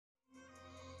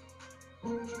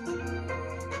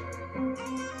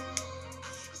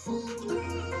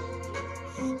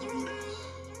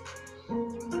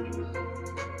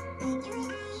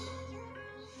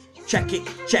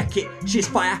check it, she's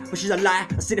fire, but she's a liar.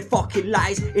 I see the fucking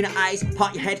lies in her eyes,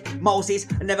 part your head, Moses,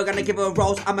 I'm never gonna give her a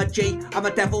rose. I'm a G, I'm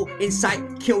a devil,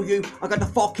 inside, kill you, I got the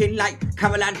fucking light,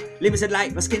 Caroline, limited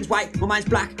light, my skin's white, my mind's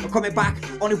black, I'm coming back,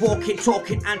 only walking,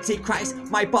 talking, anti-Christ,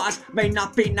 my bars may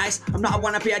not be nice, I'm not a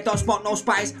wannabe, I don't spot no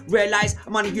spies, realise,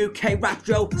 I'm on a UK rap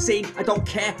drill scene, I don't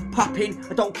care, pop in,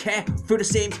 I don't care, through the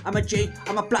seams, I'm a G,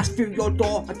 I'm a blast through your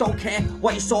door, I don't care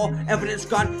what you saw, evidence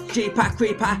gone, Jeeper,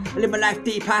 creeper, I live my life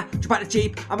deeper, jump out the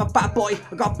Jeep, I'm a bad boy,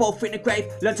 I got both in the grave,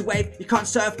 learn to wave, you can't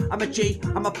serve, I'm a G,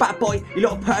 I'm a bad boy, you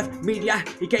little perv, media,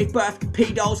 you gave birth,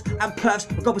 pedos and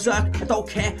pervs, I go berserk, I don't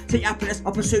care, take your happiness,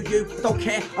 I'll pursue you, I don't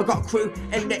care, I got a crew,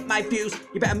 eliminate my views,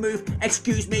 you better move,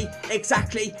 excuse me,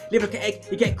 exactly, live like an egg,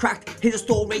 you get cracked, here's a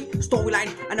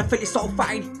storyline, and I feel it's so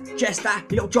fine, Jester,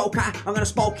 you little joker, I'm gonna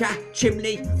smoke ya,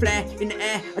 chimney, flare, in the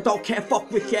air, I don't care, fuck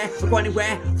with ya, I go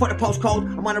anywhere, for the postcode,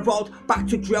 I'm on the road, back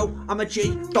to drill, I'm a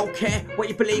G, don't care what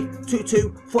you believe,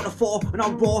 2-2, 4-4, and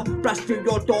I'm raw, blast through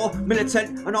your door,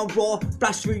 militant, and I'm raw,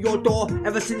 blast through your door,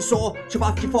 ever since saw, chop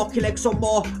off your fucking legs some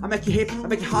more, I make you hip, I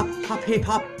make you hop, hip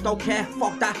hop, don't care,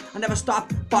 fuck that, I never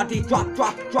stop, body drop,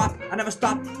 I never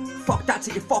stop, fuck that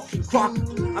till you fucking crop,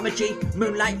 I'm a G,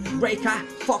 moonlight, breaker,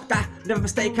 fuck that, never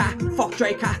mistaker, fuck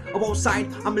Draker, I won't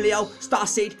sign, I'm a Leo,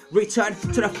 starseed, return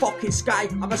to the fucking sky,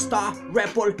 I'm a star,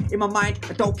 Red Bull, in my mind,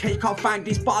 I don't care, you can't find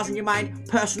these bars in your mind,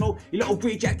 personal, you little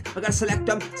reject, I gotta select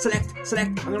them, select,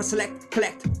 I'm gonna select,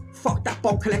 collect, fuck that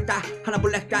bone collector,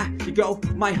 Hannibal Lecter, you go,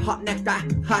 my hot nectar,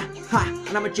 ha,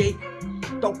 and I'm a G,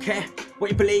 don't care what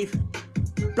you believe,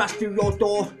 blast through your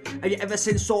door, have you ever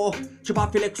since saw, chop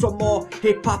off your legs some more,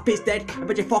 hip hop is dead, I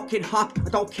bet you fucking hop, I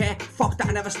don't care, fuck that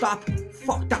I never stop,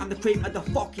 fuck that I'm the cream of the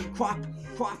fucking crop,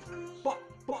 but.